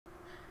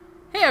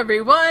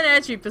everyone,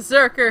 Edgey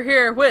Berserker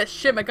here with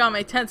Shin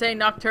Megami Tensei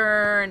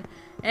Nocturne,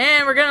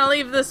 and we're gonna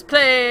leave this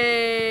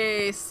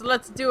place.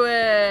 Let's do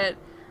it.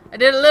 I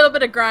did a little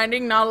bit of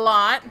grinding, not a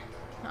lot.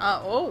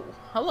 Oh,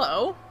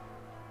 hello.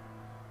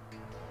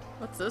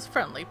 What's this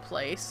friendly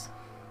place?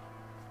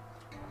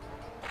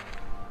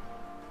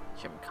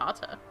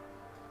 Shimikata.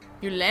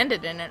 You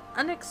landed in an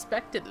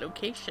unexpected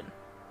location.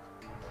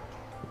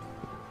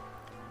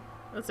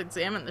 Let's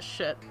examine this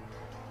shit.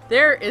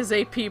 There is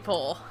a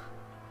peephole.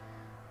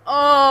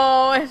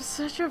 Oh, I have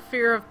such a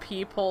fear of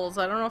peepholes.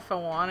 I don't know if I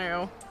want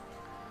to.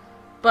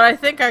 But I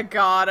think I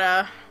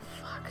gotta.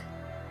 Fuck.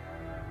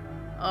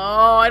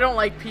 Oh, I don't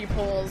like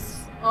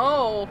peepholes.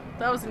 Oh,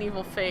 that was an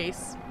evil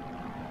face.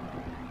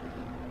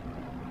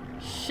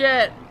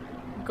 Shit.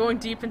 I'm going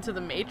deep into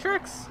the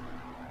Matrix?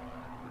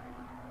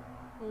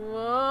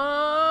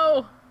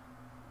 Whoa.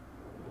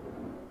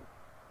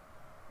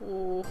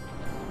 Ooh.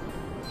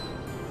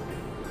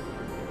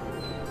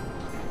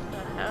 What the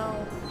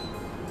hell?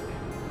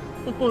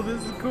 Oh,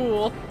 this is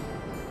cool.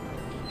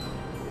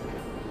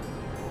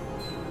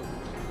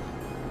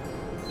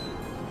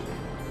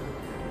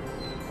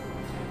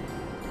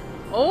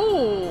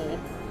 Oh!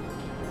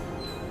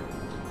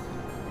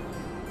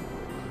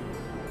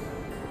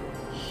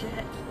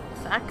 Shit,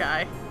 it's that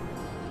guy.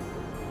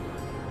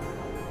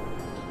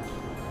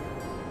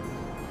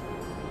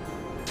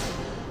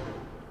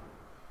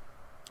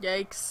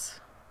 Yikes.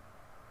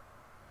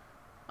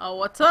 Oh,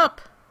 what's up?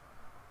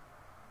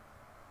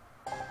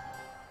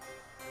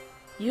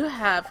 You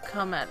have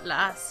come at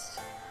last.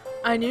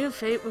 I knew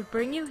fate would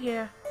bring you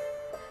here.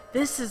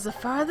 This is the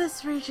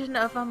farthest region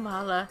of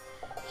Amala.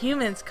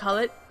 Humans call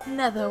it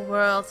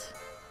Netherworld.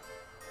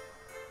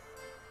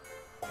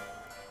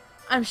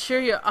 I'm sure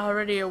you're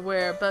already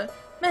aware, but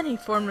many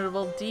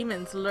formidable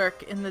demons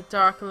lurk in the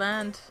Dark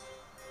Land.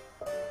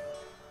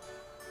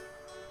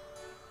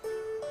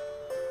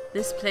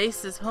 This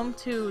place is home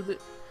to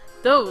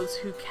those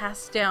who were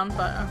cast down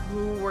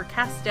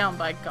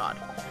by God.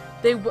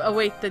 They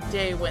await the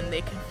day when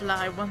they can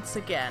fly once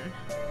again.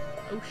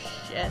 Oh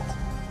shit.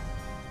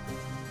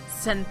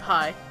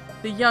 Senpai,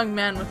 the young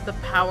man with the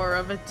power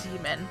of a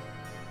demon.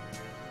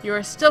 You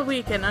are still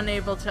weak and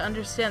unable to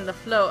understand the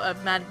flow of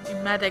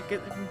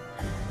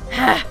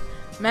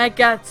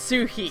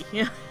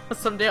Magatsuhi.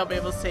 Someday I'll be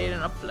able to say it in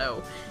a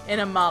flow. In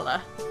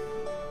Amala.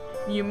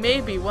 You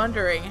may be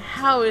wondering,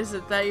 how is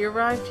it that you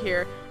arrived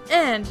here?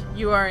 And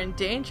you are in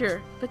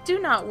danger, but do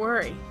not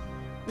worry.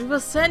 We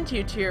will send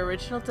you to your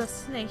original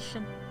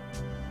destination.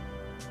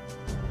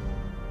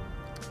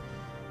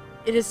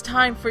 It is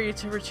time for you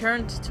to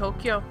return to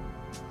Tokyo.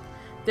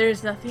 There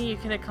is nothing you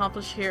can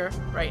accomplish here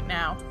right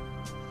now.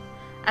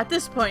 At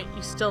this point,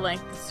 you still lack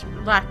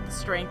the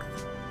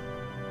strength.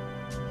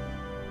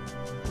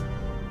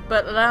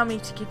 But allow me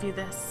to give you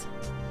this.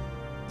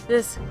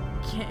 This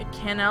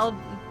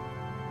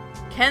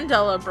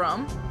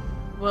candelabrum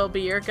will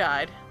be your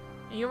guide.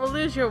 You will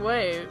lose your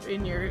way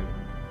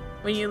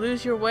when you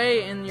lose your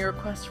way in your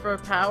quest for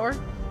power.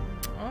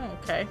 Oh,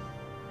 okay.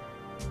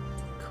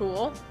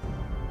 Cool.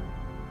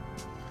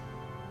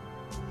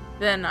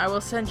 Then I will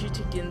send you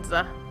to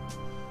Ginza.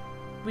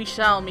 We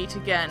shall meet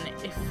again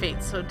if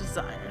fate so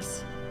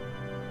desires.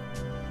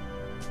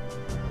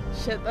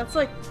 Shit, that's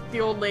like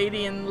the old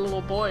lady and the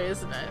little boy,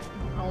 isn't it?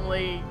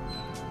 Only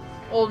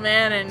old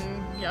man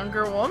and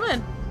younger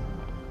woman.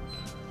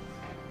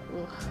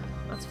 Ooh,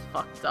 that's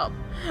fucked up.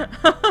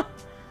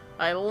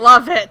 I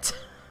love it!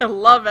 I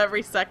love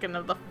every second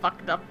of the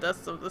fucked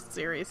upness of this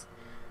series.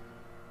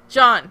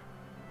 John,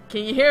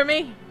 can you hear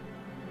me?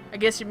 I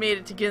guess you made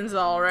it to Ginza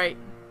alright.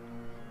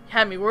 You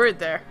had me worried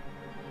there.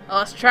 I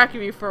lost track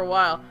of you for a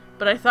while,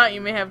 but I thought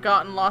you may have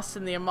gotten lost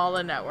in the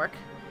Amala network.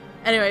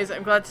 Anyways,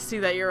 I'm glad to see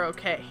that you're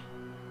okay.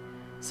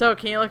 So,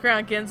 can you look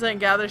around Ginza and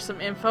gather some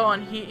info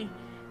on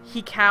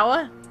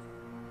Hikawa?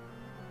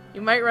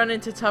 You might run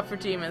into tougher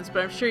demons,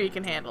 but I'm sure you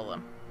can handle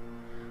them.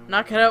 I'm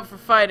not cut out for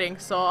fighting,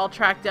 so I'll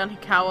track down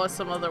Hikawa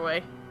some other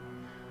way.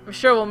 I'm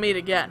sure we'll meet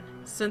again,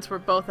 since we're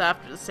both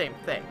after the same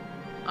thing.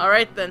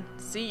 Alright then,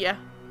 see ya.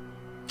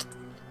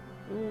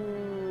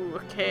 Ooh,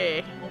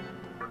 okay.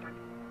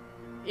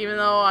 Even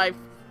though I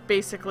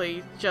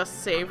basically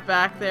just saved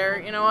back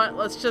there, you know what?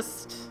 Let's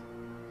just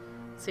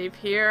save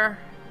here.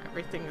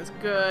 Everything is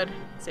good.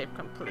 Save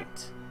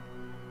complete.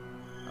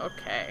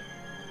 Okay.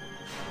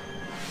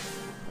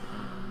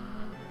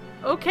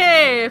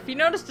 Okay, if you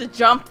noticed a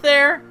jump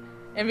there,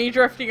 and me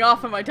drifting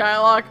off in my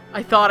dialogue,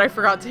 I thought I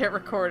forgot to hit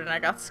record and I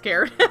got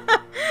scared.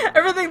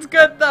 Everything's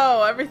good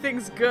though.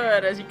 Everything's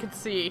good, as you can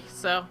see.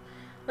 So,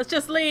 let's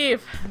just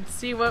leave and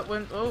see what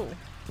went. Oh.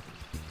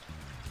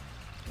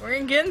 We're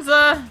in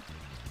Ginza.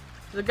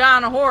 There's a guy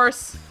on a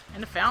horse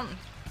in a fountain.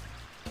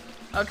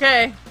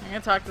 Okay, I'm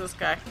gonna talk to this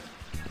guy.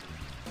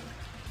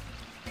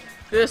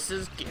 This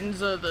is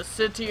Ginza, the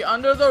city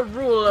under the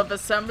rule of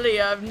Assembly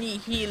of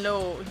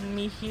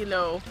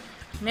Nihilo.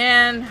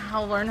 Man,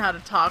 I'll learn how to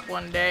talk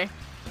one day.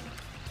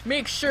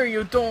 Make sure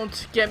you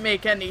don't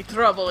make any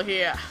trouble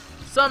here.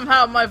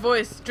 Somehow my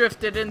voice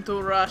drifted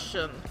into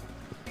Russian.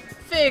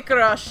 Fake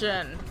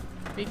Russian.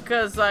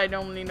 Because I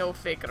don't need no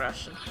fake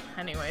Russian.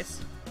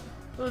 Anyways.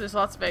 Ooh, there's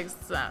lots of eggs.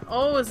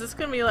 Oh, is this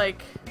gonna be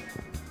like...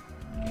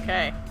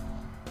 Okay.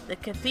 The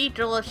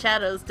Cathedral of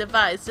Shadows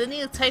devised a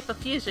new type of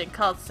fusion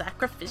called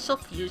sacrificial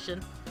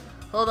fusion.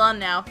 Hold on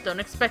now. Don't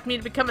expect me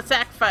to become a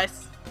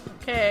sacrifice.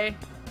 Okay.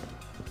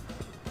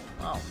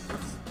 Well,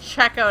 let's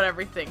check out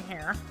everything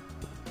here.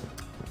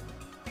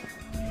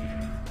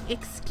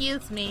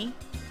 Excuse me.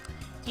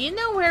 Do you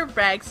know where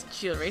Rag's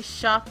jewelry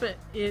shop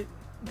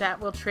that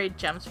will trade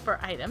gems for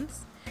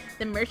items?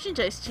 The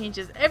merchandise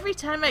changes every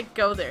time I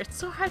go there. It's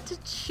so hard to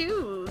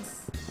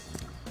choose.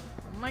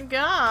 Oh my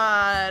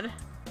god.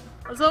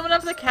 Let's open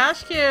up the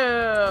cash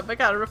cube. I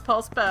got a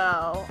repel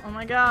spell. Oh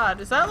my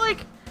god. Is that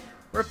like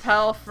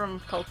repel from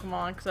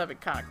Pokemon? Because that'd be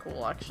kind of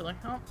cool actually.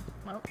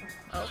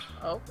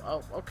 Oh,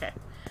 okay.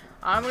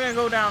 I'm gonna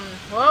go down.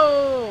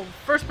 Whoa!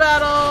 First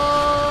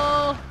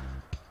battle!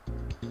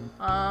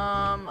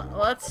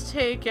 Let's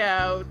take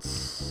out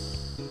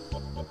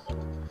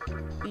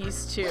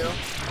these two,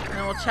 and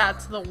then we'll chat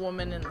to the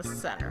woman in the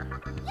center.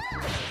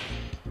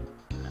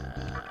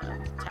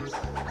 Attack.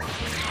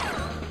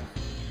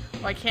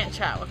 Oh, I can't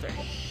chat with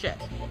her. Shit.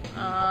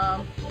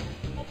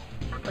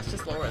 Let's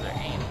just lower their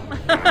aim.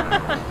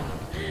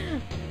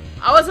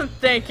 I wasn't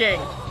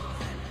thinking!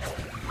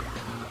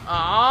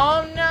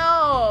 Oh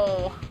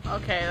no!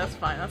 Okay, that's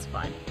fine, that's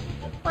fine.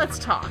 Let's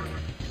talk.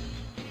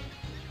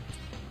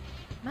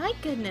 My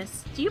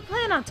goodness, do you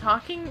plan on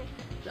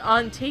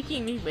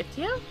taking me with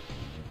you?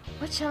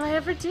 What shall I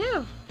ever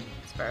do?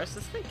 Sparrows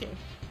is thinking.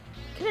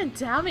 You can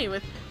endow me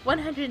with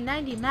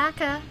 190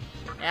 maca.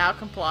 Yeah, I'll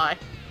comply.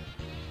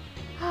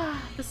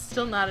 This is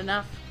still not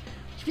enough.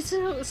 Would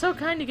you be so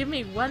kind to give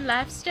me one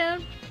life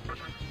stone?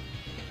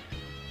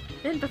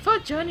 Then before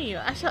joining you,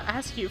 I shall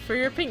ask you for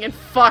your opinion.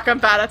 Fuck, I'm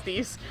bad at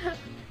these.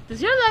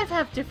 Does your life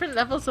have different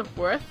levels of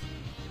worth?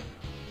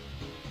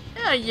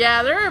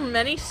 Yeah, there are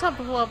many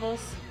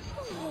sub-levels.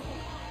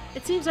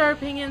 It seems our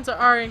opinions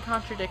are in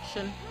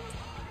contradiction.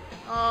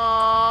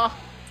 Aww.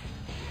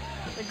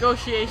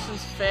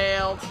 Negotiations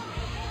failed.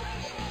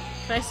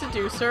 Can I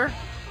seduce her?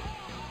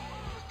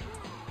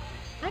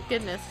 My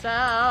goodness.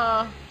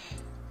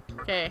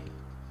 Okay.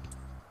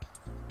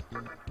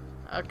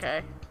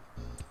 Okay.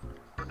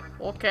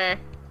 Okay.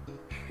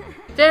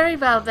 Very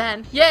well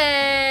then.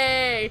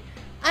 Yay!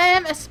 I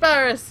am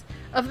Asparus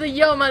of the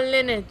Yoma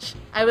lineage.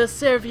 I will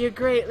serve you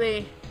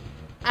greatly.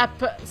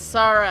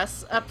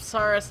 Apsaras,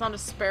 not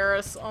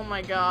Asparus. Oh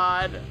my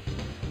god.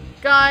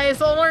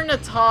 Guys, I'll learn to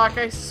talk,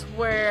 I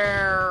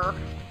swear.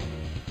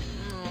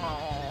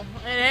 Oh.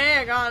 And hey,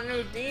 I got a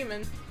new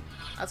demon.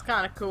 That's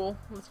kind of cool.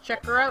 Let's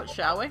check her out,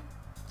 shall we?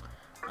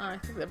 I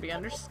think that'd be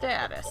under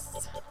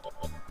status.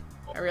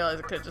 I realize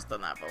I could have just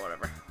done that, but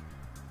whatever.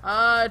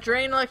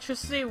 Drain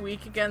electricity,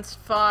 weak against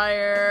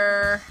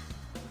fire.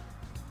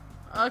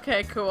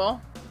 Okay, cool.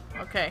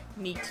 Okay,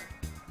 neat.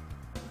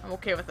 I'm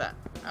okay with that.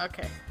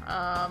 Okay,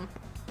 I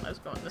was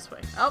going this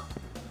way. Oh!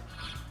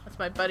 That's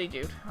my buddy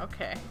dude.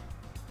 Okay.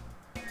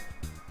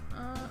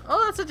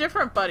 Oh, that's a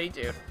different buddy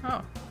dude.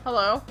 Oh,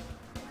 hello.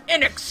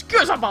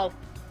 Inexcusable!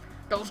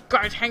 Those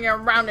guys hanging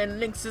around in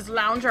Lynx's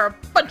lounge are a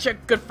bunch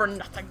of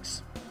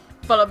good-for-nothings.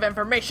 Full of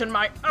information,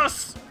 my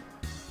ass!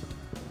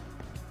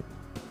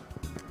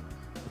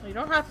 Well, you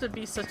don't have to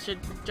be such a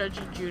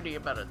judgy Judy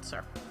about it,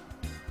 sir.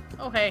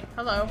 Oh, hey,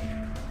 hello.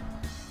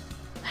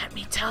 Let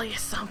me tell you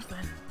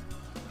something.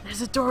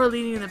 There's a door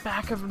leading in the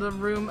back of the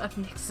room of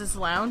Nyx's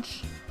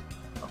lounge.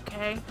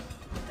 Okay.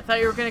 I thought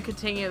you were gonna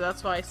continue,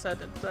 that's why I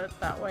said it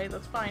that way.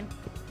 That's fine.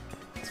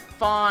 It's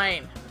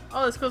fine.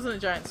 Oh, this goes in a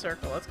giant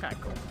circle. That's kind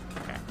of cool.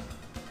 Okay.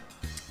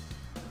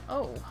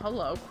 Oh,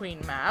 hello, Queen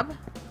Mab.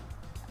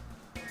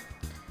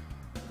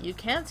 You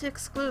can't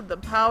exclude the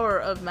power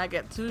of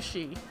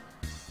Magatsushi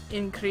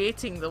in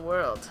creating the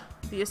world.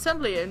 The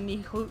assembly of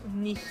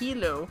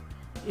Nihilo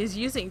is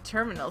using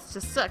terminals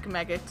to suck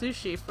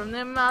Magatsushi from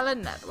the Mala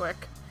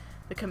network.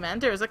 The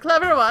commander is a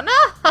clever one.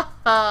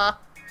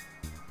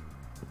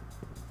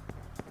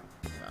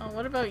 Oh,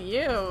 what about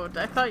you?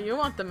 I thought you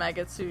want the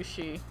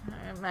Magatsushi.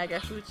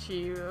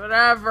 Magatsushi,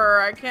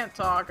 whatever. I can't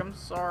talk. I'm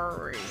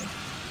sorry.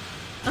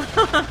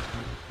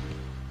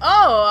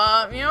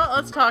 Oh, you know what?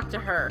 Let's talk to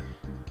her.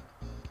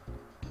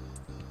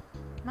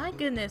 My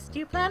goodness, do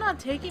you plan on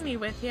taking me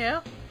with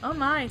you? Oh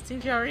my, it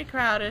seems you're already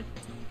crowded.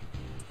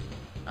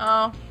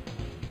 Oh.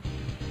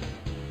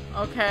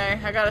 Okay,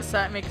 I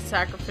gotta make a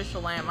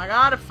sacrificial lamb. I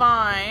gotta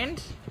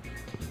find...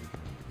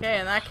 Okay,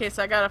 in that case,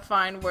 I gotta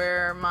find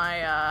where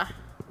my,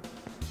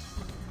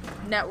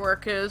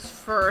 network is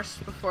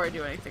first before I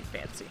do anything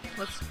fancy.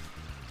 Let's...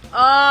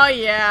 Oh,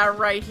 yeah,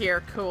 right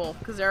here. Cool.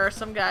 Because there are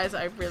some guys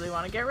I really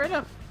want to get rid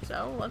of.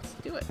 So, let's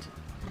do it.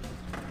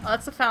 Oh,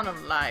 that's the Fountain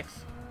of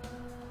Life.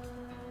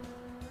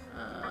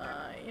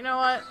 You know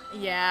what?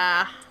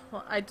 Yeah.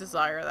 Well, I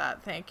desire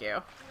that. Thank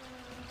you.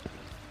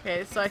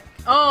 Okay, so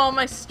oh,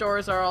 my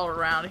stores are all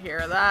around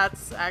here.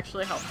 That's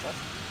actually helpful.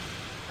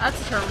 That's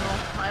a terminal.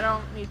 I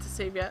don't need to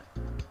save yet.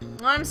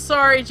 I'm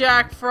sorry,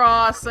 Jack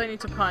Frost. I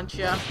need to punch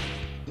you.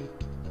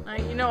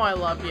 You know I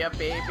love you,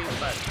 baby,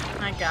 but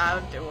I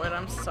gotta do it,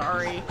 I'm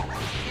sorry.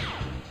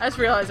 I just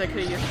realized I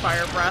could've used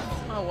Fire Breath.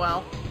 Oh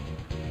well.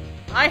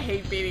 I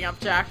hate beating up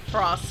Jack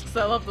Frost because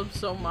I love them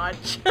so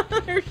much.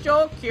 They're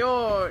so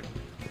cute.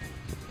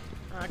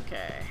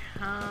 Okay,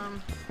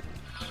 oh,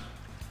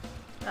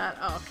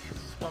 okay,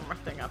 just one more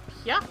thing up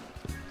here.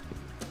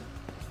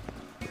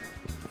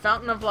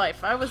 Fountain of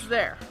Life, I was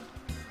there.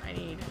 I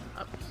need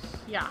up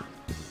here.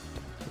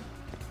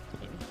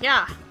 In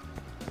here.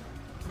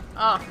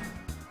 Oh.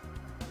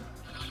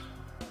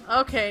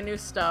 Okay, new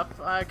stuff.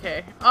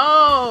 Okay.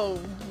 Oh,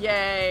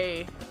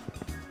 yay.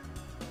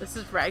 This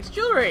is Rag's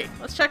jewelry.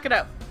 Let's check it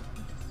out.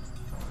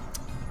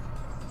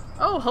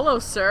 Oh, hello,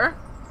 sir.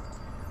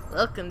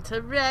 Welcome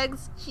to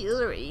Rag's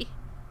jewelry.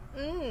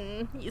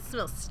 You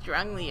smell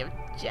strongly of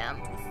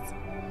gems.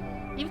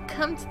 You've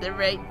come to the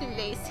right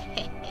place.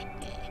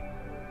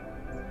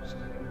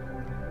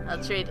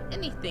 I'll trade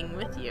anything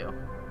with you.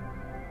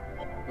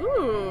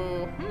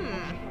 Ooh,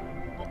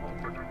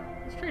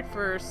 Let's trade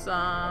for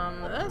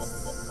some of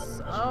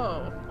this.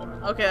 Oh,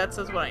 okay, that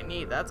says what I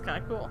need. That's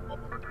kind of cool.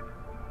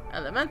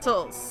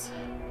 Elementals.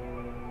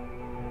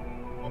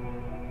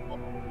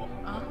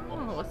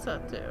 Oh, what's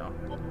that do?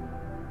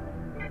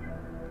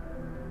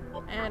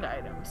 And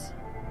items.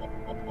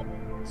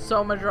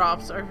 Soma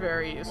drops are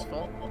very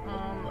useful.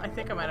 I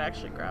think I might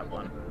actually grab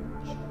one.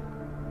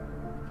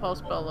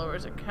 Pulse bell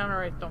lowers a counter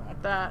rate. Don't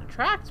want that.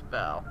 Tracked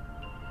bell.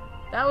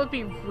 That would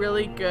be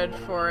really good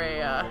for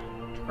a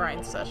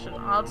grind session.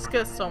 I'll just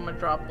get a Soma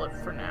droplet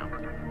for now.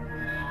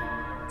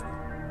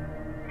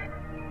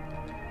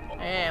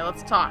 Hey,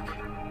 let's talk.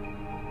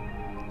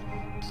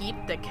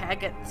 Keep the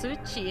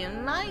Kagetsuchi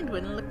in mind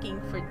when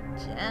looking for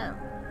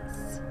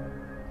gems.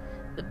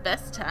 The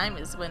best time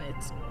is when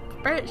it's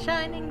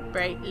shining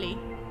brightly.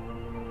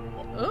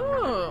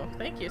 Ooh,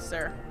 thank you,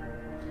 sir.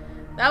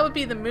 That would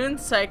be the moon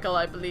cycle,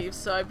 I believe,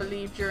 so I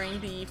believe during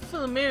the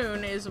full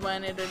moon is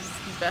when it is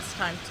the best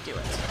time to do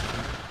it.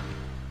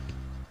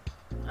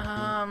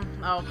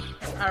 Oh,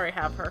 I already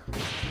have her.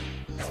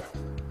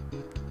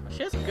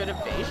 She has good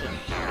evasion.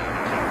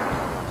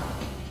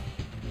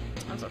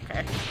 That's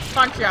okay.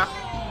 Punch ya!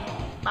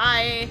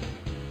 Bye!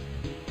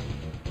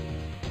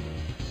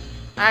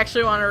 I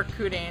actually want to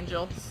recruit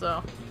Angel,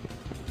 so...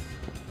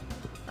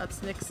 That's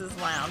Nyx's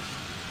lounge.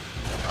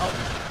 Oh.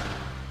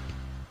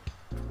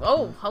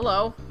 Oh,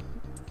 hello.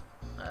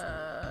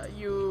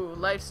 You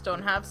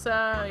Lifestone have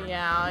some?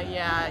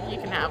 Yeah, you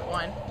can have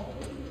one.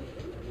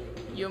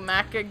 You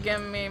Maka,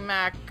 give me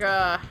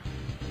Maka.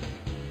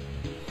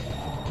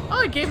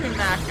 Oh, he gave me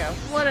Maka.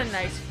 What a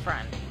nice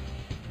friend.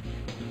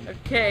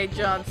 Okay,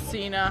 John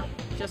Cena.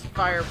 Just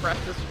fire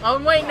breath this. Oh,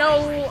 wait,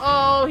 no!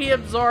 Oh, he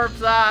absorbs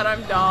that.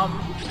 I'm dumb.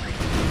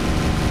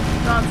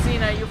 John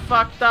Cena, you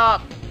fucked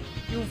up.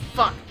 You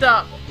fucked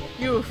up.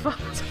 You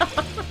fucked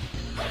up.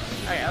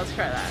 Okay, let's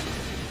try that.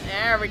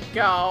 There we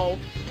go.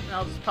 And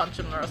I'll just punch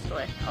him the rest of the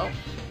way.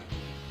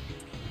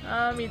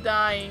 Oh. Me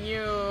dying,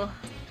 you.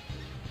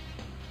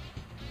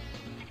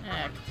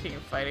 Continue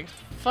fighting.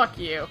 Fuck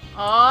you.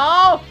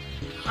 Oh!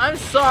 I'm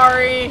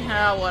sorry.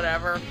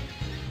 Whatever.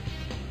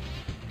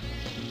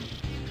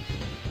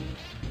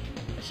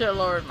 I should have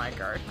lowered my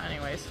guard.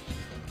 Anyways.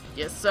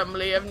 The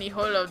Assembly of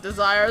Niholo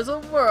desires a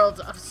world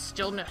of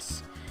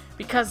stillness.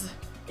 Because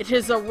it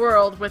is a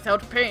world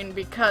without pain,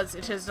 because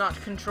it is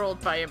not controlled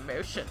by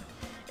emotion.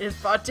 It is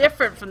far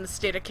different from the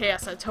state of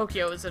chaos that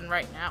Tokyo is in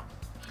right now.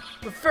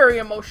 We're very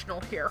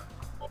emotional here.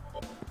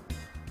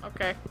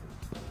 Okay.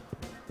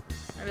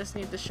 I just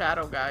need the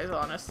shadow guys,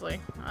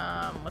 honestly.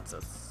 What's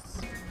this?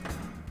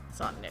 It's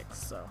not Nyx,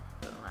 so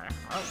doesn't matter.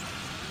 Oh.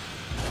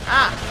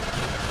 Ah!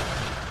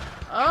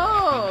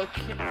 Oh,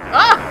 okay.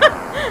 Oh!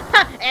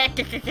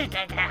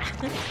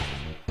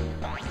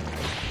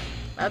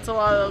 That's a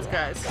lot of those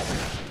guys.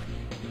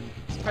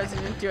 Surprised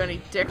he didn't do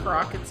any dick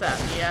rockets at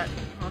me yet.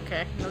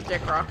 Okay, no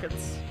dick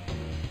rockets.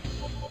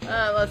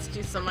 Let's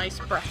do some ice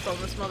breath on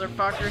this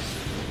motherfucker.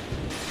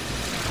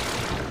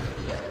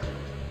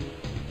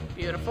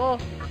 Beautiful.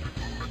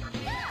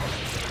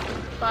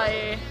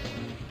 Bye.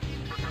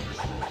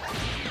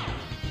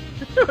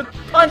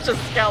 Punch a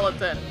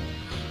skeleton.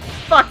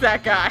 Fuck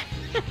that guy.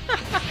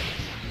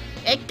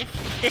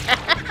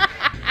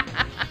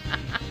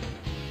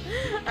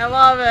 I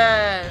love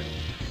it.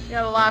 You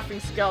got a laughing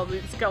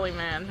skelly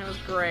man. It was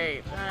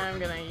great. I'm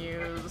gonna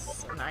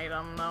use an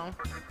item though.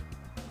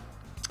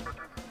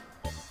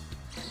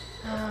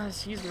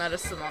 Just use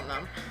medicine on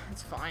them.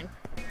 It's fine.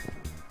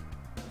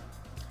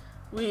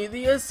 We,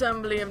 the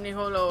Assembly of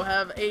Niholo,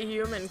 have a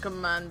human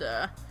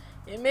commander.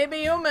 He may be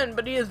human,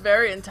 but he is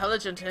very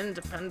intelligent and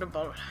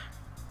dependable.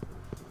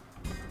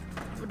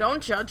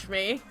 Don't judge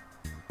me.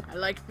 I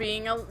like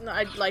being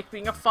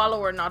a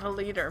follower, not a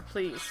leader.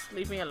 Please,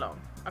 leave me alone.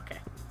 Okay.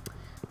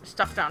 There's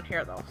stuff down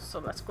here, though, so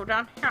let's go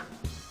down here.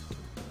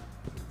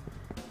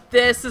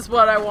 This is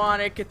what I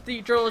wanted,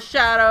 Cathedral of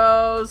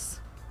Shadows.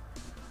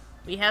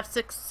 We have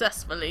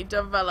successfully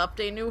developed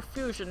a new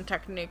fusion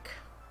technique.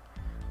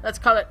 Let's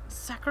call it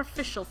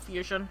sacrificial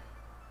fusion.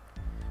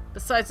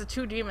 Besides the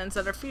two demons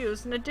that are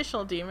fused, an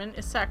additional demon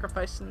is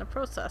sacrificed in the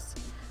process.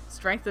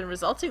 Strength in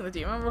resulting the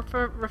demon will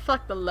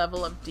reflect the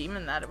level of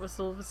demon that it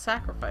was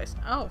sacrificed.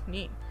 Oh,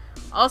 neat.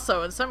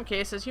 Also, in some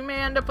cases, you may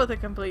end up with a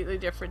completely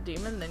different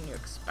demon than you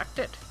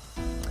expected.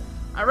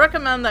 I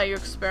recommend that you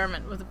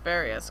experiment with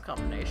various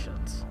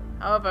combinations.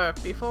 However,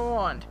 be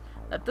forewarned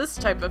that this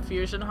type of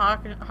fusion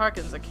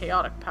harkens the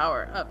chaotic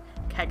power of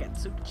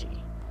Kagetsuchi.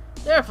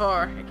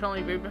 Therefore, it can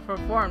only be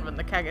performed when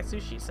the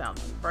Kagetsuchi shines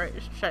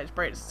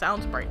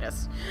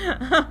brightness.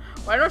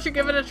 Why don't you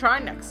give it a try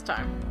next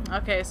time?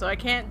 Okay, so I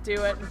can't do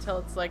it until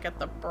it's like at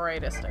the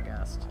brightest, I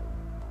guess.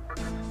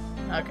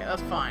 Okay,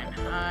 that's fine.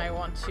 I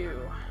want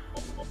to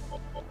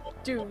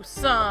do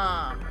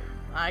some.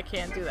 I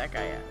can't do that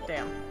guy yet.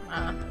 Damn.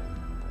 I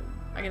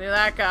can do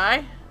that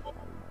guy.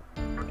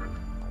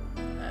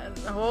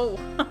 Whoa.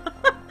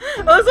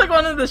 That looks like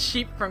one of the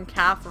sheep from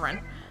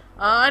Catherine.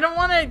 I don't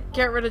want to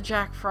get rid of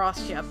Jack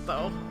Frost yet,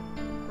 though.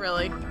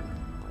 Really.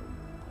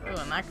 Ooh,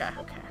 and that guy.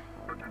 Okay.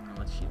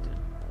 What she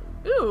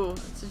did. Ooh,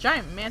 it's a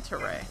giant manta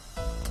ray.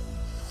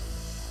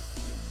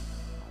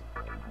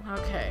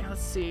 Okay,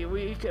 let's see.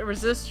 We can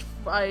resist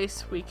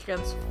ice, weak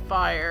against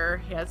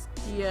fire. He has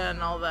Dia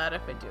and all that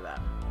if I do that.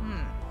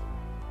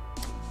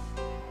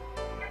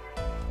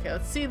 Okay,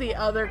 let's see the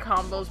other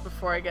combos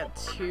before I get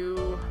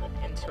too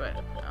into it.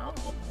 Oh,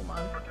 hold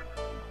on.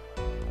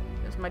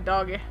 There's my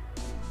doggy.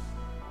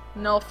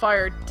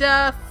 Nullfire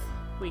Death,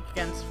 weak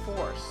against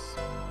force.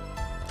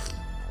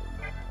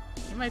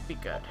 He might be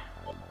good.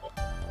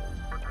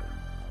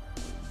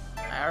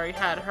 I already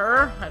had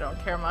her. I don't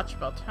care much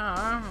about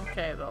her.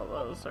 Okay,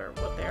 those are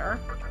what they are.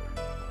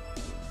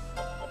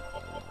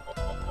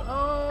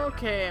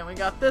 Okay, and we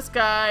got this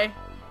guy,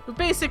 who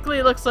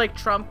basically looks like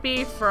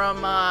Trumpy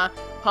from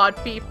Pod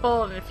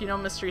People, and if you know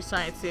Mystery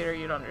Science Theater,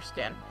 you'd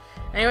understand.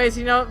 Anyways,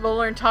 you know what? We'll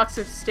learn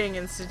Toxic Sting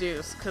and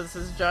Seduce, because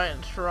his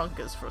giant trunk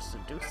is for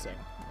seducing.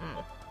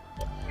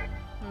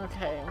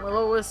 Okay,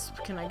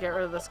 Will-O-Wisp, can I get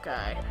rid of this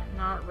guy?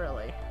 Not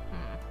really.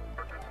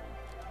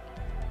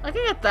 I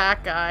can get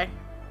that guy.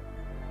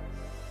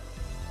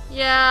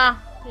 Yeah,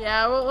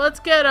 well, let's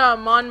get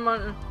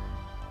Momon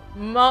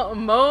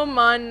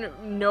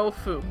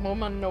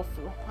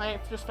Nofu. I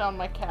just found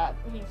my cat.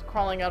 He's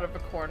crawling out of a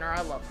corner.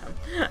 I love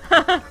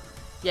him.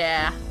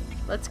 Yeah,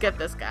 let's get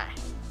this guy.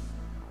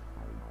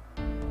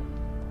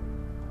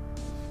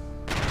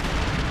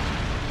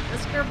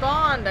 Mr.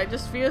 Bond, I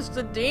just fused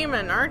a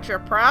demon. Aren't you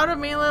proud of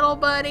me, little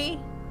buddy?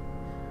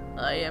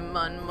 I am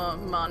of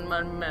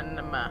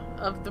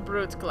the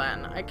Brute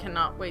Clan. I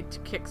cannot wait to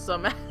kick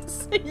some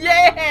ass.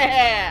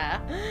 Yeah!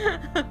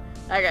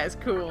 That guy's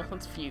cool.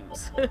 Let's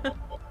fuse.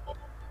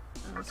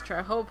 Let's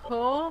try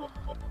Hope-Hole.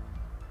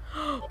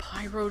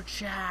 Pyro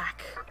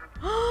Jack.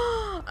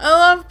 I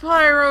love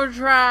Pyro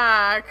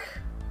Jack.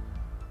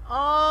 Oh,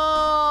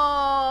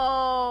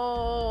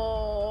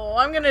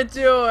 I'm gonna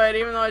do it,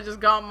 even though I just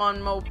got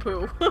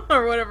Monmopu,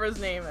 or whatever his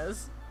name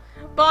is.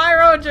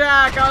 Pyro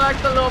Jack, I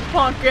like the little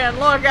pumpkin.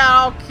 Look at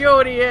how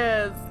cute he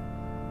is.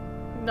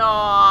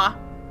 Nah.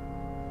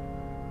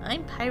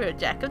 I'm Pyro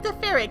Jack of the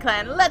Fairy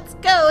Clan. Let's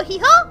go,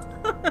 hee-haw!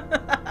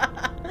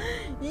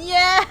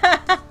 Yeah!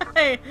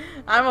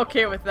 I'm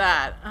okay with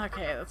that.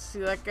 Okay, let's see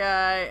that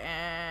guy,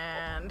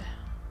 and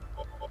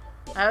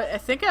I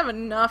think I have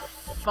enough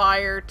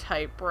fire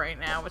type right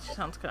now, which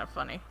sounds kind of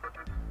funny.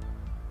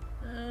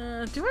 Do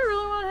I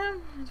really want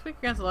him? He's weak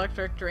against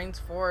electric, drains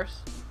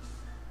force.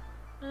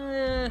 Do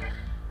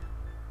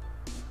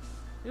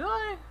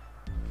I?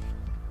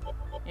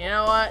 You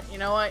know what?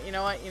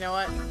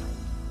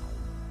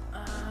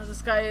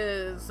 This guy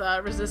is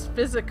resist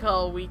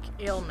physical, weak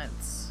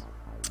ailments.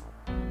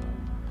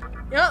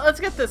 You know what? Let's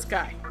get this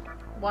guy.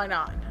 Why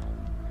not?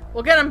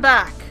 We'll get him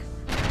back.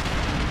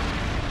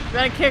 I'm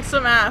gonna kick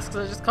some ass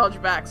because I just called you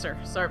back, sir.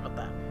 Sorry about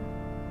that.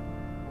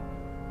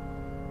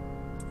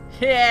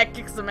 Yeah,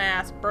 kick some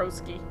ass,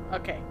 broski.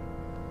 Okay.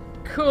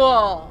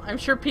 Cool. I'm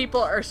sure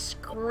people are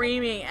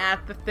screaming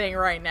at the thing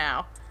right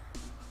now.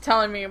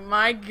 Telling me,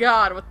 my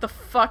god, what the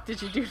fuck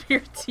did you do to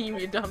your team,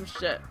 you dumb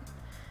shit.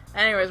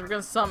 Anyways, we're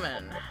gonna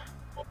summon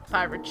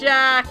Pyro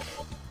Jack.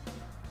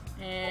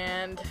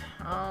 And...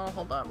 oh,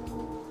 hold up.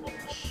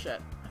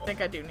 Shit. I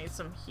think I do need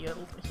some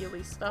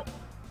healy stuff.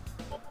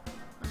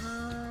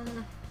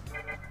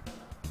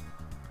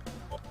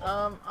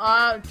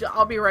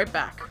 I'll be right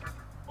back.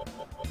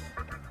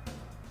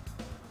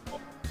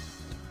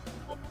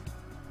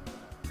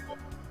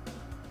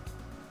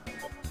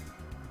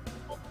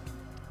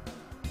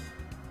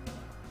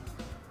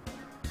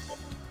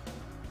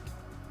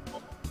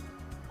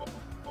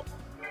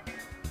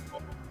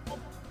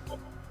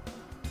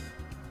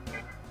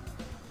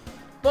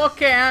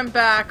 Okay, I'm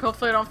back.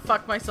 Hopefully I don't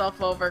fuck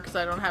myself over because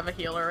I don't have a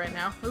healer right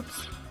now.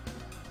 Oops.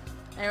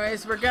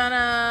 Anyways, we're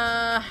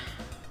gonna...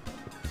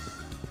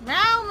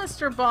 now,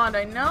 Mr. Bond,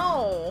 I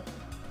know!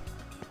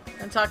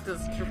 And talk to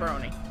this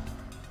jabroni.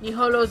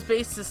 Niholo's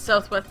base is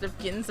southwest of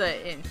Ginza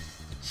in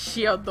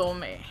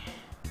Shiodome.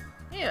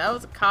 Hey, that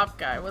was a cop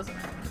guy, wasn't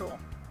it? Cool.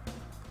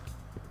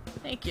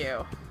 Thank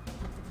you.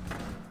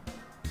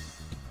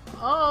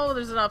 Oh,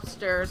 there's an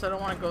upstairs. I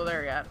don't want to go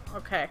there yet.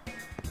 Okay.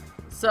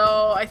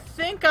 So, I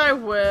think I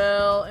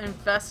will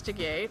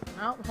investigate.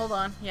 Oh, hold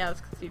on. Yeah,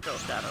 it's Cathedral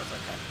Shadows,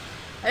 okay.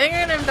 I think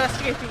I'm gonna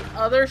investigate the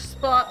other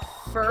spot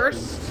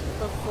first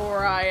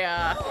before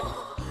I,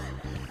 oh,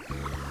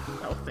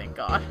 thank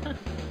God.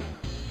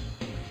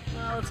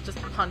 Let's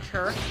just punch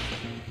her.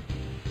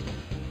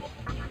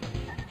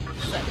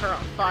 Set her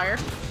on fire.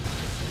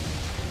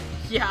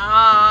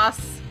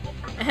 Yes!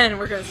 And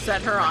we're gonna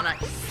set her on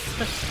ice.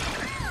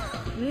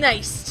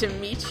 Nice to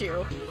meet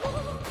you.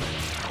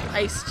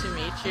 Nice to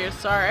meet you.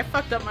 Sorry, I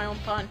fucked up my own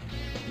pun.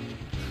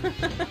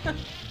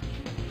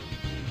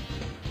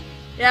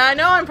 Yeah, I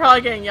know I'm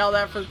probably getting yelled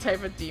at for the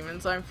type of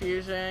demons I'm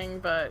fusing,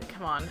 but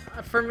come on.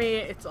 For me,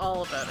 it's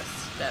all about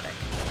aesthetic.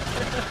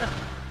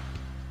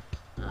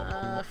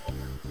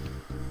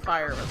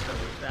 Fire was the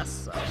weakness,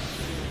 so.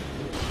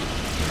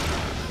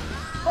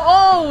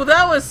 Oh,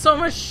 that was so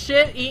much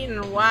shit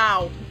eaten.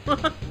 Wow.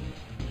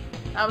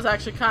 That was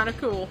actually kind of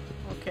cool.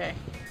 Okay.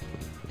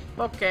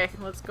 Okay,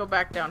 let's go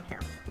back down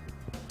here.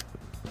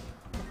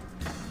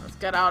 Let's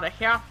get out of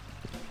here.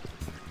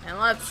 And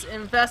let's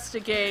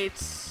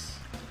investigate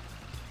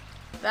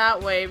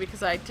that way,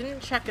 because I didn't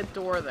check a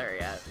door there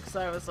yet. Because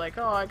I was like,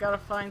 oh, I gotta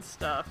find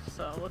stuff.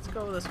 So let's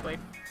go this way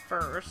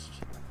first.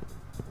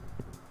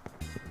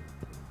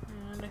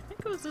 And I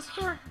think it was this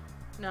door?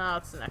 No,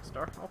 it's the next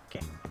door.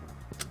 Okay.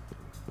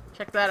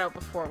 Check that out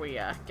before we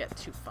get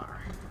too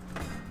far.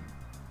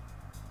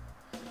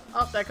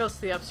 Oh, that goes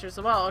to the upstairs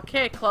as well.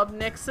 Okay, Club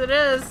Nix it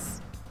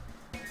is.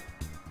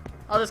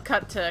 I'll just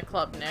cut to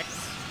Club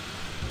Nix.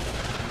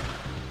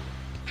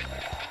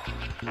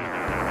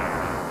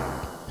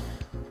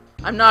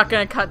 I'm not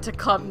gonna cut to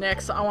Club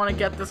Nix. I want to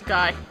get this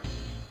guy.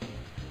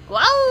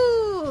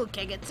 Wow!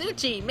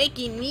 Kagetsuchi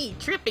making me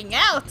tripping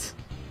out.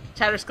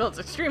 Chatterskull is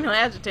extremely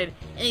agitated.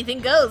 Anything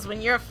goes when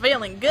you're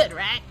feeling good,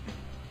 right?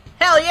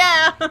 Hell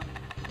yeah!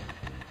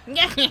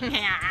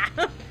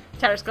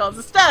 Chatterskull is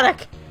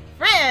ecstatic.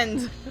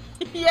 Friend!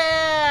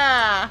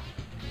 Yeah!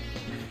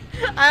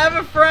 I have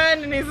a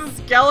friend and he's a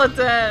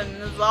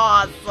skeleton. It's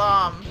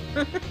awesome.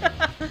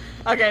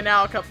 Okay,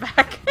 now I'll come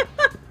back.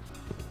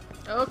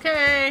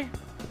 Okay.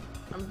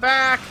 I'm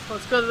back.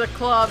 Let's go to the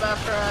club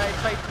after I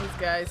fight these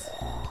guys.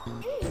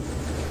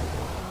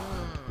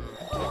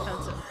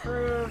 Defense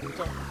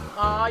improved.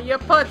 Aw, you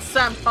put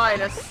Senpai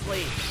to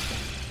sleep.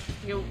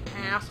 You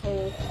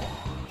asshole.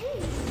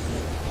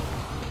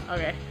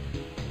 Okay.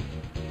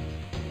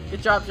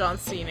 Good job, John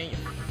Cena, you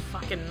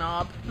fucking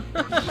knob.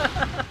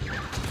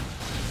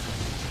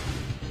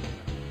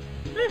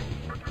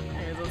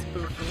 Anyways, let's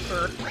boo-boo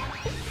her.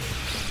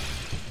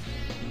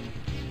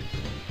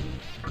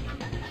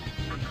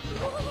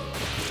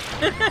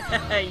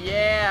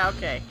 Yeah,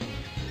 okay.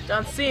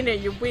 John Cena,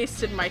 you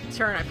wasted my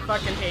turn. I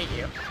fucking hate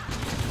you.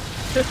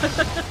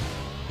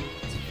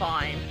 It's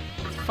fine.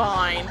 It's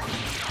fine.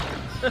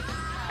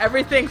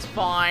 Everything's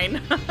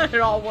fine. It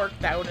all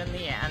worked out in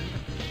the end.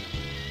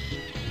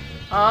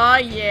 Oh,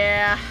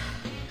 yeah.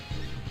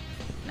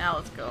 Now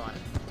let's go and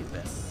do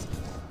this.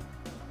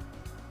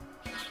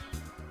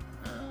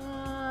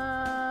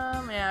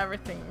 Yeah,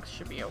 everything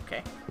should be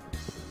okay.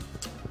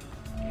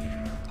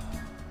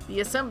 The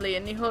assembly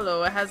in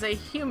Niholo has a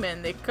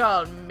human they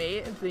call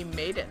the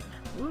Maiden.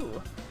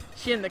 Ooh.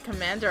 She and the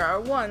commander are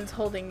ones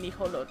holding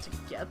Niholo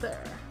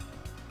together.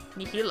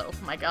 Nihilo,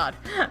 my god.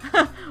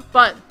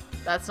 But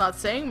that's not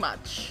saying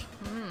much.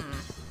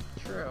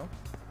 True.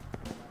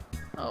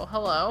 Oh,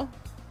 hello.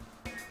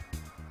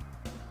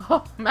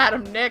 Oh,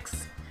 Madam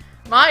Nix.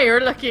 My, you're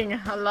looking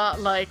a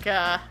lot like,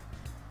 that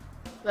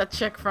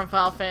chick from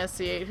Final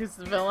Fantasy VIII who's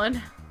the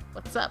villain.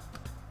 What's up?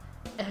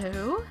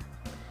 Oh?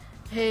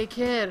 Hey,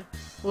 kid.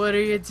 What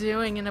are you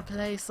doing in a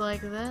place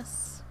like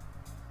this?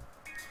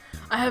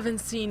 I haven't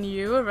seen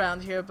you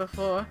around here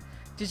before.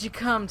 Did you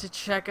come to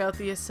check out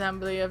the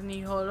assembly of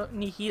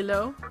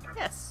Nihilo?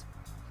 Yes.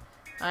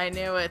 I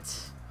knew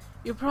it.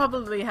 You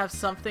probably have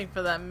something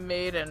for that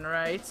maiden,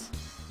 right?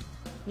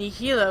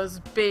 Nihilo's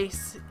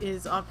base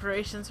is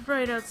operations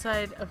right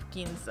outside of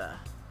Ginza.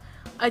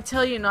 I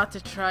tell you not to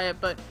try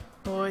it, but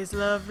boys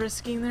love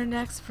risking their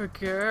necks for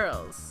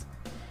girls.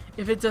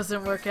 If it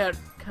doesn't work out,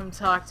 come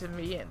talk to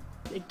me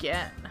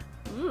again.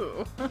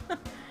 Ooh.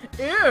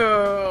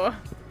 Ew.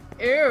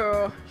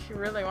 Ew. She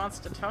really wants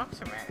to talk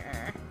to me.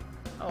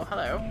 Oh,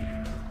 hello.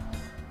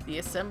 The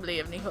assembly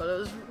of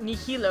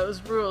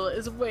Nihilo's rule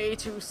is way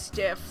too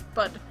stiff,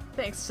 but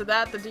thanks to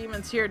that, the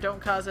demons here don't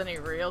cause any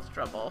real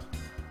trouble.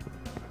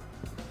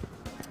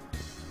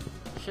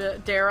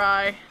 Dare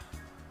I?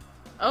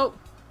 Oh.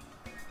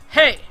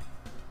 Hey!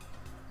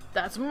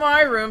 That's my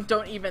room.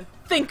 Don't even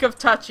think of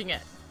touching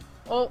it.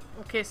 Oh,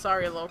 okay,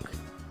 sorry, Loke.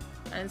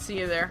 I didn't see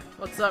you there.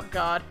 What's up,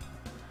 God?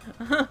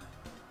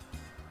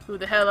 Who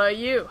the hell are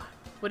you?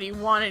 What do you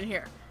want in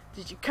here?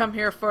 Did you come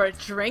here for a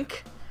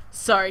drink?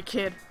 Sorry,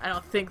 kid. I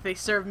don't think they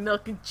serve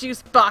milk and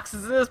juice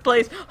boxes in this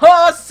place.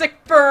 Oh,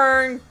 sick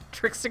burn!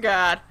 Tricks to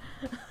God.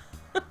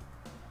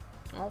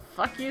 Well,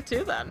 fuck you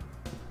too, then.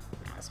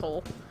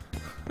 Asshole.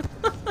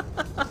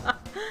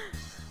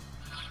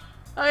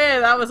 Okay,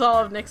 that was all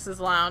of Nix's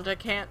lounge. I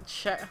can't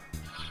check.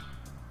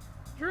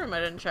 room I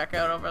didn't check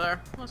out over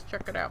there. Let's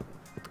check it out.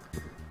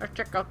 Let's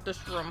check out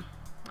this room.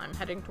 I'm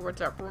heading towards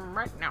that room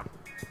right now.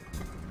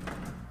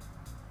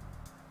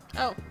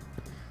 Oh,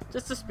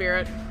 just a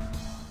spirit.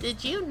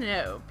 Did you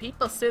know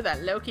people say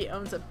that Loki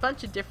owns a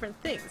bunch of different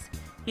things?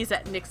 He's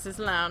at Nyx's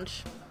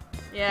lounge.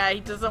 Yeah, he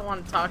doesn't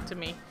want to talk to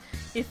me.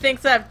 He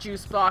thinks I have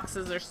juice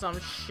boxes or some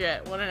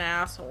shit. What an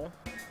asshole.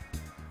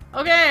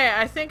 Okay,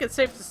 I think it's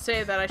safe to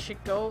say that I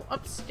should go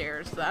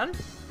upstairs then.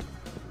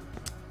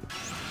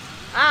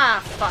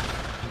 Ah, fuck.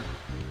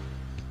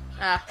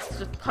 Ah,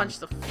 just punch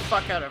the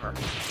fuck out of her.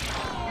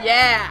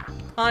 Yeah!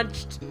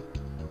 Punched!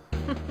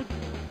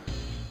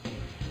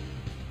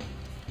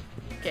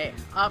 Okay,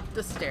 up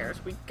the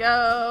stairs we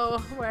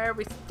go. Where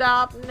we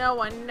stop, no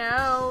one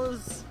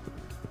knows.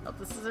 Oh,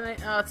 this is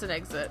oh, it's an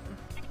exit.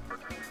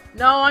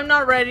 No, I'm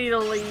not ready to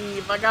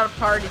leave. I got a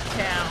party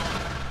town.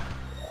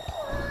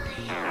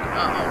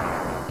 Uh-oh.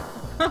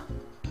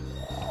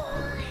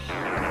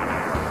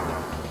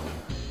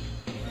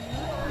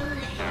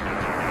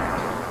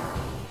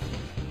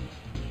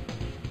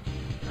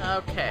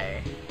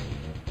 Okay.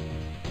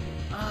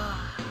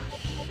 Ah,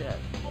 shit.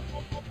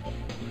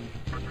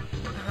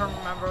 I don't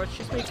remember what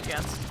she's weak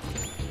against.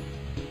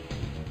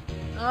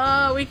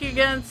 Weak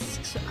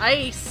against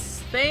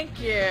ice. Thank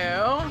you.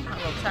 I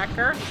will attack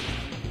her.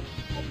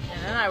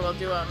 And then I will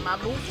do a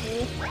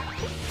mabufu.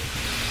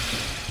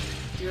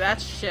 Do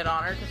that shit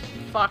on her, because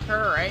fuck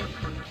her, right?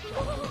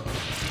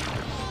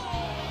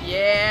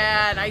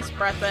 Yeah, nice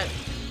breath it.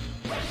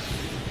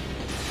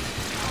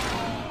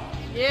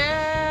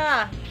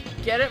 Yeah!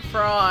 Get it,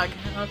 frog.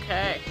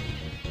 Okay.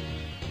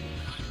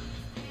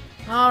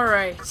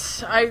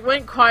 Alright. I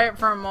went quiet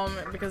for a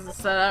moment because it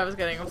said I was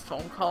getting a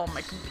phone call on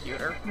my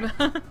computer.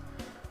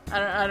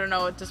 I don't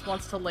know, it just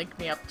wants to link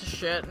me up to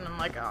shit, and I'm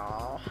like,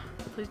 oh,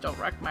 please don't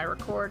wreck my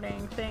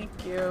recording. Thank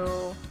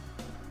you.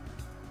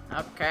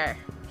 Okay,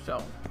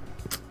 so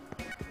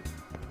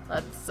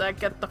let's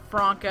get the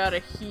Frank out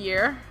of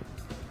here.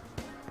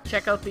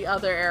 Check out the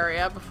other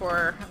area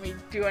before we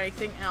do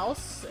anything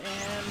else,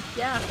 and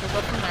yeah, we'll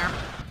go from there.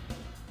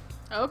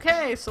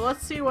 Okay, so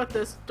let's see what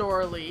this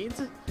door leads.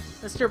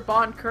 Mr.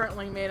 Bond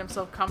currently made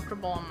himself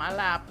comfortable on my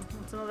lap.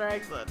 That's another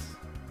exit.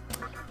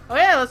 Oh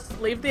yeah, let's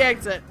leave the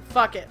exit.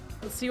 Fuck it.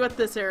 Let's see what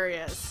this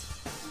area is.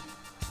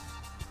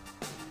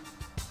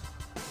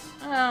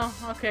 Oh,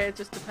 okay, it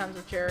just depends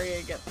which area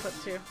you get put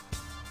to.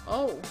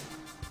 Oh.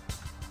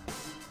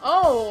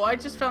 Oh, I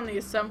just found the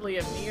assembly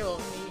of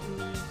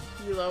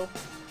Nihilo.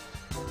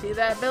 See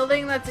that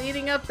building that's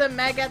eating up the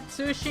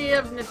Magatsushi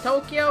of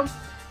Tokyo?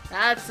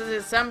 That's the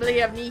assembly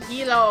of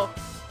Nihilo.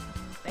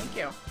 Thank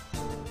you.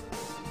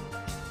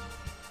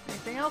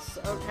 Anything else?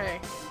 Okay.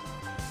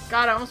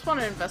 God, I almost want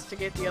to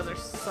investigate the other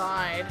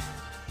side.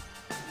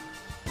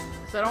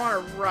 Because I don't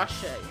want to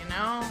rush it, you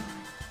know?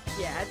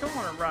 Yeah, I don't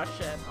want to rush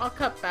it. I'll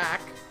cut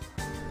back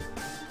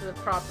to the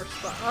proper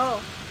spot.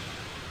 Oh.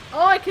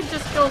 Oh, I can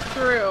just go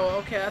through.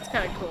 Okay, that's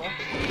kind of cool.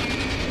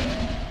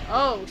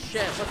 Oh,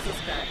 shit. What's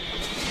this guy?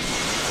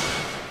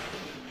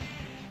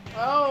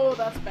 Oh,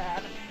 that's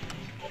bad.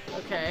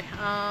 Okay,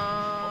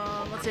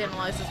 let's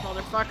analyze this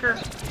motherfucker.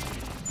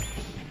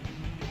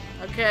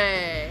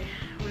 Okay,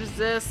 what is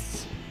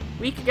this?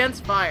 Weak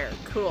against fire.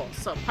 Cool.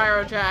 So,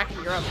 Pyro Jack,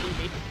 you're up,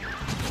 BB.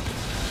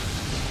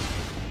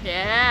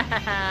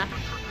 Yeah!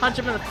 Punch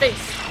him in the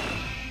face.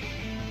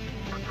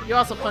 You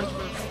also punch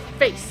him in the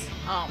face.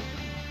 Oh.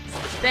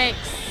 Thanks.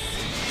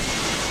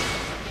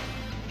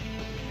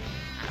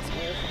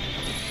 Asshole.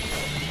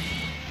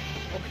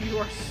 Oh, you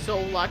are so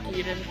lucky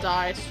you didn't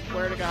die, I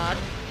swear to God.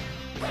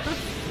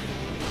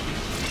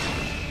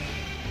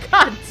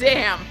 God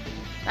damn!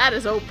 That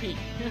is OP.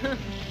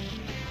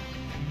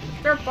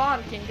 Mr.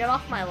 Bond, can you get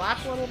off my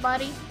lap, little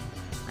buddy?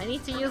 I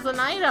need to use an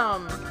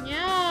item.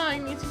 Yeah, I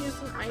need to use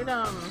an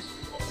item.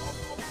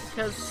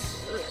 Because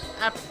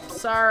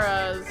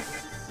Apsara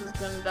is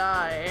gonna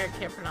die. I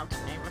can't pronounce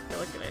her name. I feel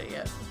like an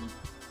idiot.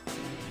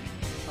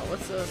 Oh,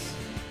 what's this?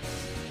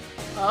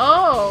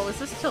 Oh, is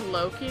this to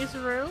Loki's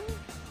room?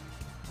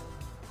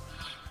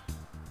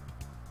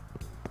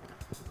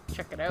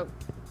 Check it out.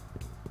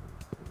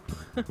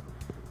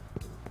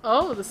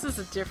 Oh, this is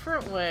a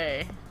different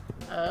way.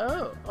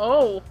 Oh.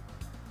 Oh.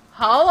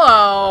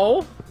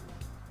 Hello.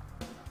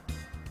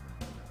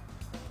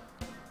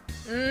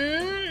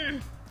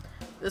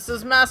 This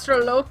is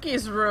Master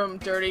Loki's room.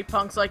 Dirty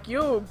punks like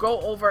you, go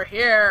over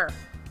here.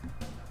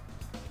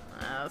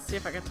 Let's see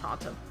if I can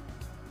taunt him.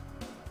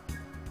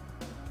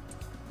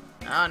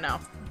 Oh no.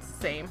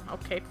 Same.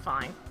 Okay,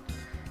 fine.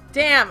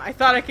 Damn, I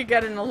thought I could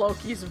get into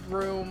Loki's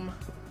room.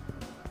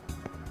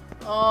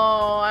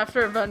 Oh,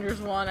 after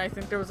Avengers 1, I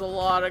think there was a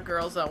lot of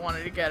girls that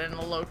wanted to get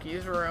into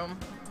Loki's room.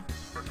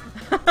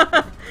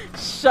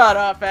 Shut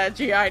up,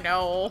 Edgy, I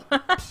know.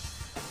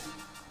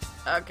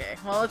 Okay,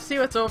 well, let's see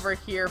what's over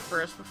here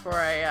first before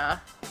I,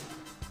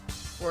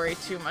 worry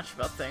too much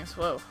about things.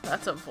 Whoa,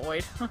 that's a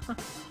void.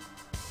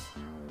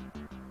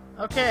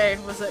 Okay,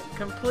 was it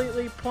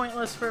completely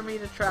pointless for me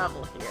to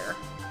travel here?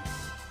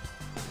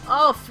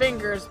 All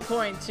fingers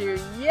point to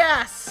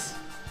yes!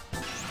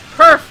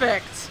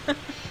 Perfect!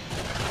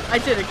 I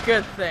did a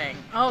good thing.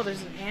 Oh,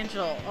 there's an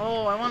angel.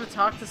 Oh, I want to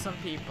talk to some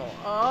people.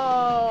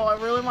 Oh, I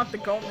really want the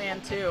goat man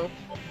too.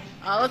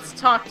 Let's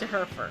talk to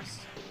her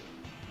first.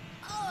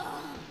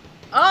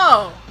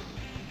 Oh!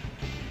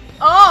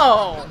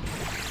 Oh!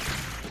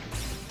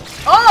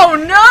 Oh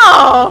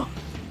no!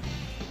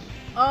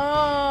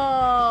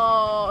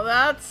 Oh,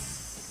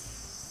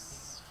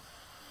 that's...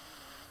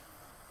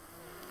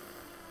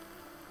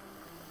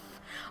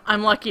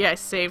 I'm lucky I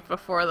saved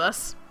before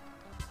this.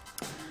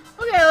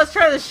 Okay, let's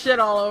try this shit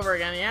all over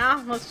again,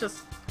 yeah? Let's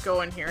just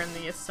go in here in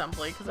the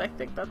assembly, because I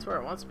think that's where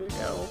it wants me to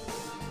go.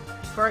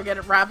 Before I get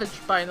it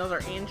ravaged by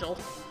another angel.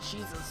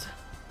 Jesus.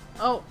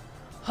 Oh.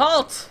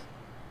 Halt!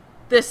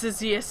 This is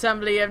the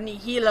assembly of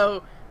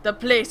Nihilo, the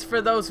place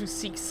for those who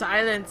seek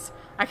silence.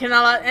 I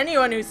cannot let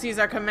anyone who sees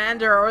our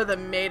commander or the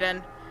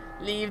maiden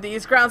leave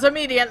these grounds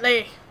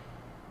immediately.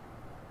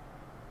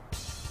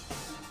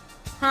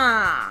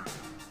 Huh.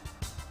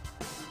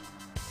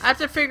 I have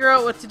to figure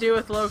out what to do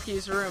with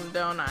Loki's room,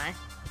 don't I?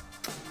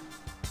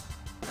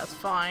 That's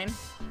fine.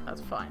 That's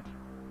fine.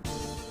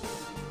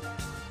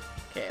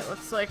 Okay,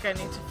 looks like I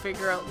need to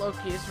figure out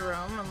Loki's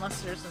room,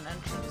 unless there's an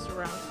entrance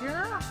around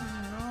here.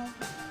 No.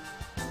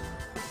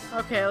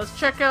 Okay, let's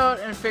check out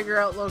and figure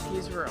out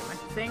Loki's room. I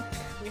think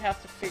we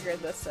have to figure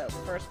this out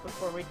first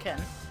before we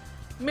can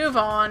move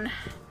on.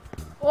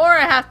 Or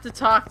I have to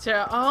talk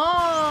to...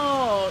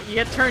 Oh! You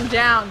get turned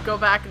down. Go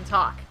back and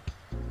talk.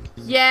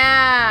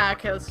 Yeah!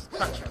 Okay, let's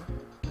punch him.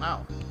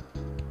 Oh.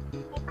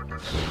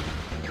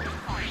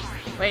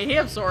 Wait, he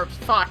absorbs.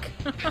 Fuck.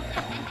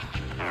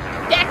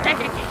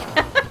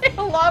 I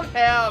love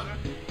him.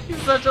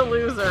 He's such a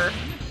loser.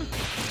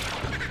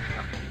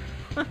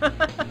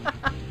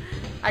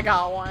 I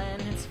got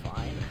one. It's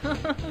fine.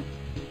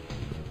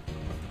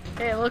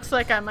 Okay, it looks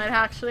like I might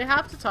actually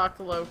have to talk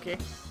to Loki.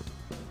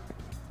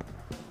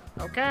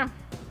 Okay.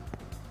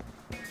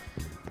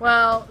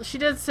 Well, she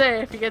did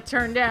say if you get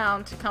turned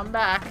down to come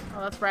back.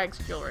 Oh, that's Rag's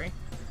jewelry.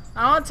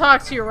 I want to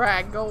talk to you,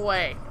 Rag. Go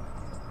away.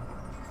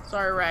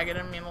 Sorry, Rag. I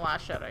didn't mean to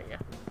lash out at you.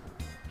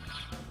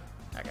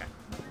 Okay.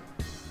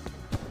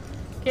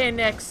 Okay,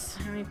 Nyx.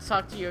 I need to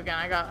talk to you again.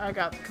 I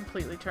got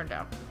completely turned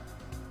down.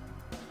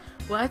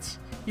 What?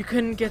 You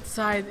couldn't get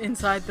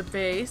inside the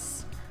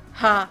base?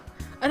 Ha!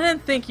 I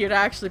didn't think you'd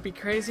actually be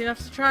crazy enough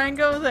to try and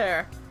go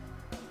there.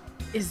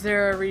 Is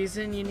there a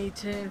reason you need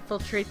to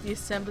infiltrate the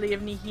assembly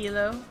of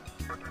Nihilo?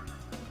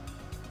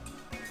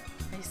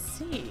 I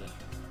see.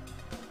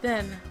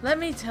 Then, let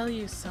me tell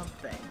you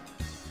something.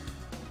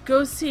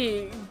 Go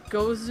see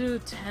Gozu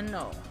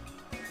Tenno.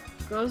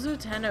 Gozu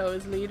Tenno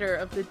is leader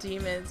of the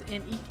demons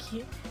in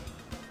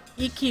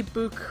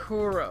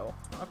Ikebukuro.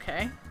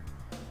 Okay.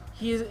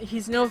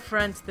 He's no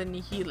friend to the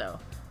Nihilo,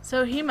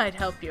 so he might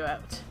help you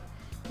out.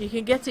 You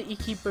can get to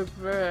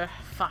Ikebukuro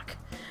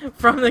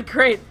from the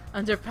great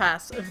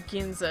underpass of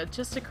Ginza,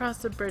 just across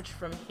the bridge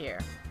from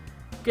here.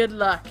 Good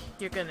luck,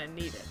 you're gonna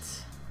need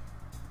it.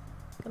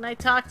 Can I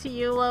talk to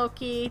you,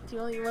 Loki?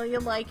 Will you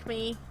like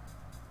me?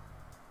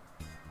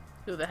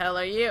 Who the hell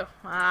are you?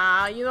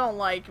 Ah, you don't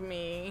like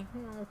me.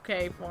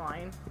 Okay,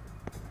 fine.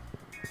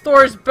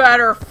 Thor's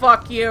better,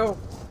 fuck you!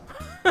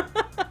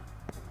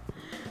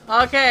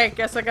 Okay,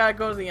 guess I gotta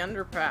go to the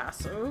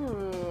underpass.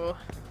 Ooh.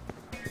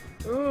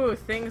 Ooh,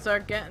 things are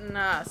getting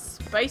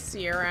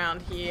spicy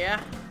around here.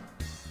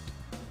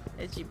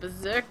 Edgey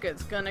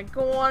Berserker's gonna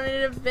go on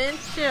an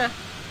adventure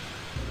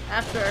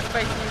after I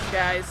fight these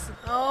guys.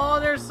 Oh,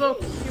 they're so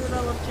cute. I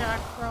love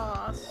Jack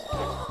Frost.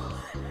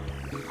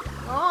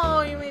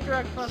 Oh, you made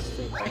Jack Frost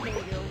sleep. I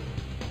hate you.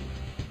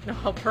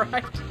 No,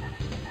 right?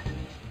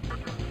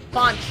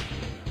 Punch!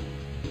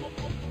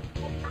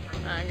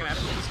 I'm gonna have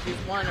to just use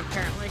one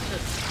apparently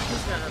because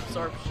he's gonna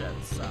absorb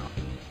shit, so.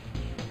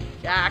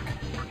 Jack!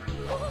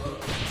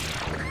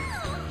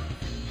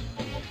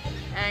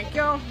 Thank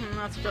you. And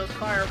that's just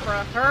fire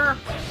breath her.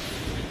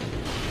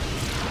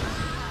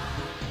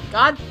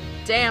 God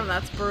damn,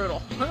 that's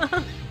brutal.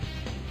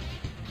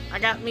 I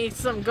got me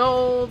some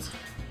gold.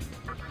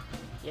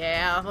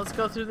 Yeah, let's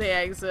go through the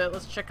exit.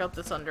 Let's check out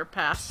this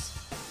underpass.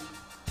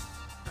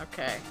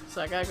 Okay,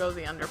 so I gotta go to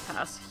the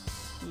underpass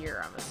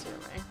here, I'm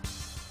assuming.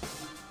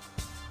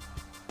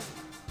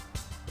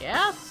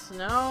 Yes?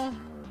 No?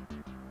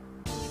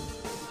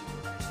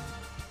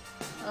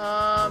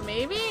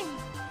 Maybe?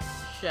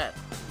 Shit.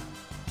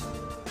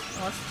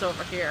 Unless it's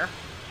over here.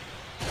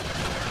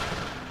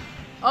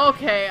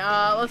 Okay,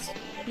 let's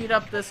beat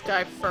up this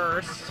guy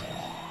first.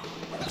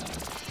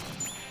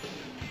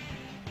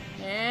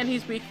 And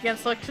he's weak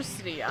against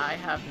electricity. I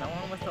have no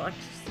one with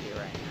electricity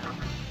right now.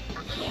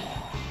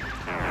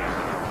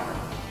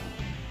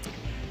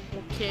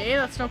 Okay,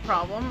 that's no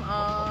problem.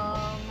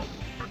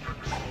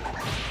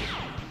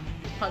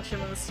 Punch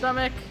him in the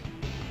stomach.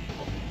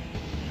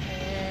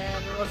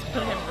 And let's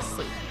put him to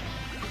sleep.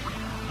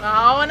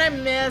 Oh, and I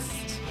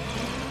missed!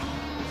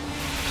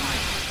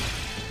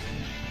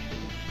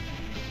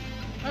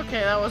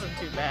 Okay, that wasn't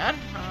too bad.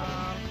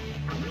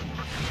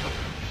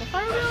 Will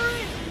fire be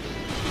alright?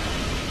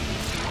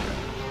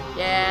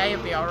 Yeah,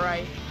 he'll be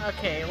alright.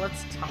 Okay,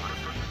 let's talk.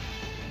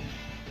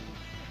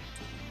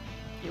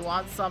 You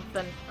want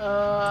something?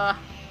 Oh!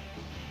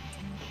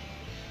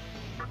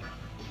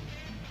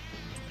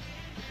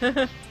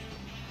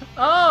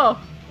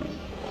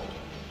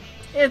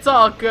 It's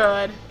all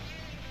good.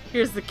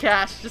 Here's the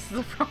cash, just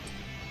the front.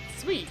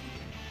 Sweet.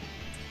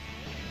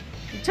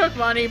 He took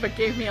money, but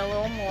gave me a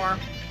little more.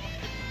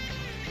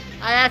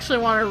 I actually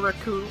want to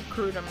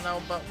recruit him,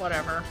 though, but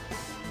whatever.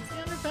 Is the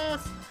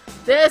underpass?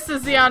 This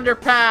is the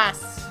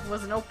underpass! It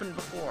wasn't open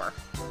before.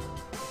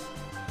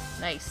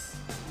 Nice.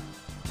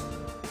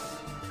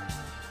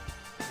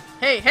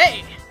 Hey,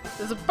 hey!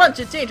 There's a bunch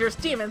of dangerous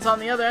demons on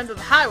the other end of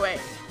the highway.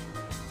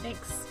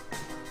 Thanks.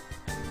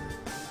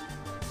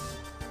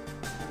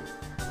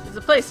 There's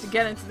a place to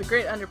get into the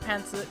great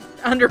underpass of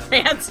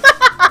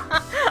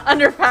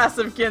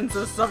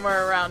Ginza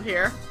somewhere around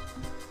here.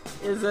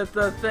 Is it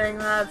the thing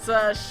that's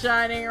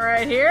shining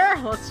right here?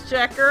 Let's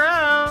check her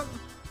out.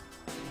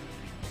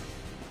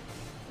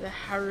 The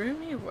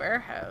Harumi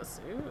Warehouse.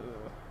 Ooh.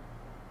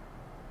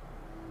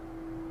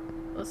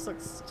 This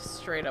looks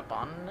straight up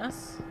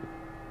ominous.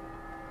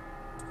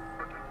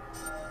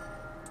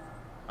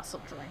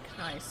 Muscle drink.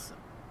 Nice.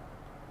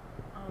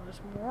 Oh,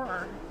 there's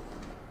more.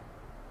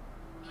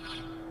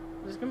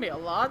 There's gonna be a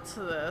lot to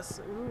this.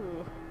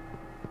 Ooh.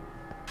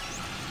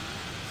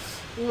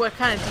 Ooh, what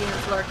kind of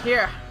demons lurk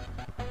here?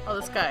 Oh,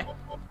 this guy.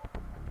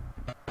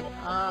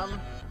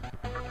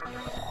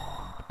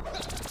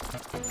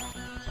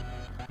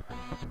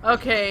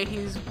 Okay,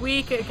 he's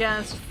weak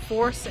against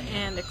force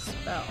and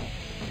expel.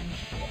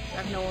 I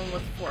have no one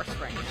with force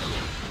right now.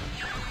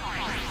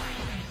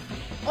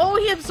 Oh,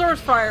 he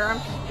absorbs fire. I'm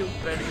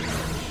stupid.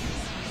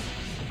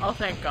 Oh,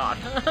 thank God.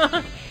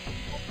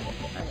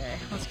 Okay,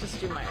 let's just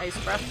do my ice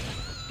breath.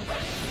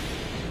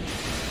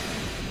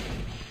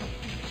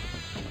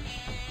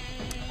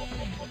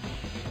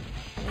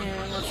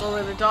 And let's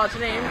lower the dodge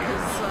and aim,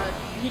 because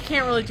he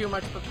can't really do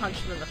much but punch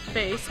him in the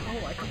face.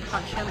 Oh, I can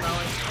punch him though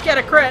and get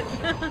a crit!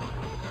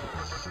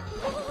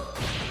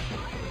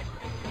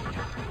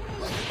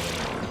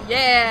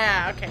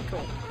 Yeah! Okay,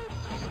 cool.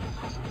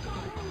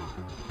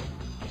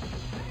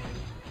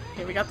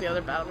 Okay, we got the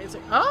other battle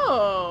music.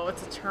 Oh,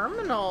 it's a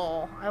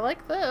terminal. I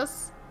like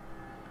this.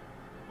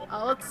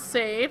 Let's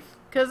save,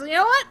 because you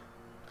know what?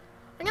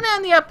 I'm gonna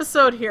end the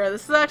episode here.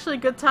 This is actually a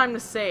good time to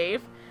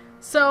save.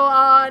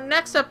 So,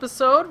 next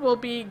episode, we'll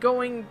be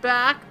going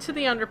back to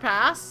the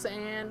underpass,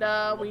 and,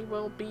 we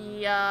will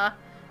be,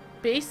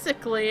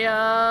 basically,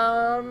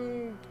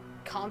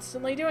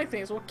 constantly doing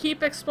things. We'll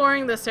keep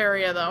exploring this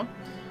area, though.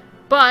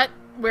 But,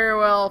 we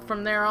will,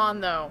 from there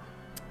on, though,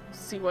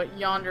 see what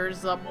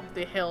yonder's up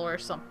the hill or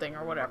something,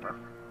 or whatever.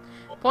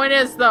 Point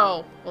is,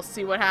 though, we'll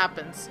see what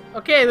happens.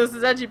 Okay, this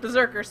is Edgey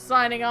Berserker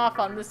signing off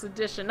on this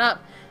edition of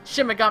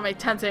Shin Megami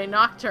Tensei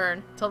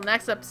Nocturne. Till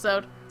next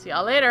episode, see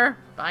y'all later.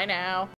 Bye now.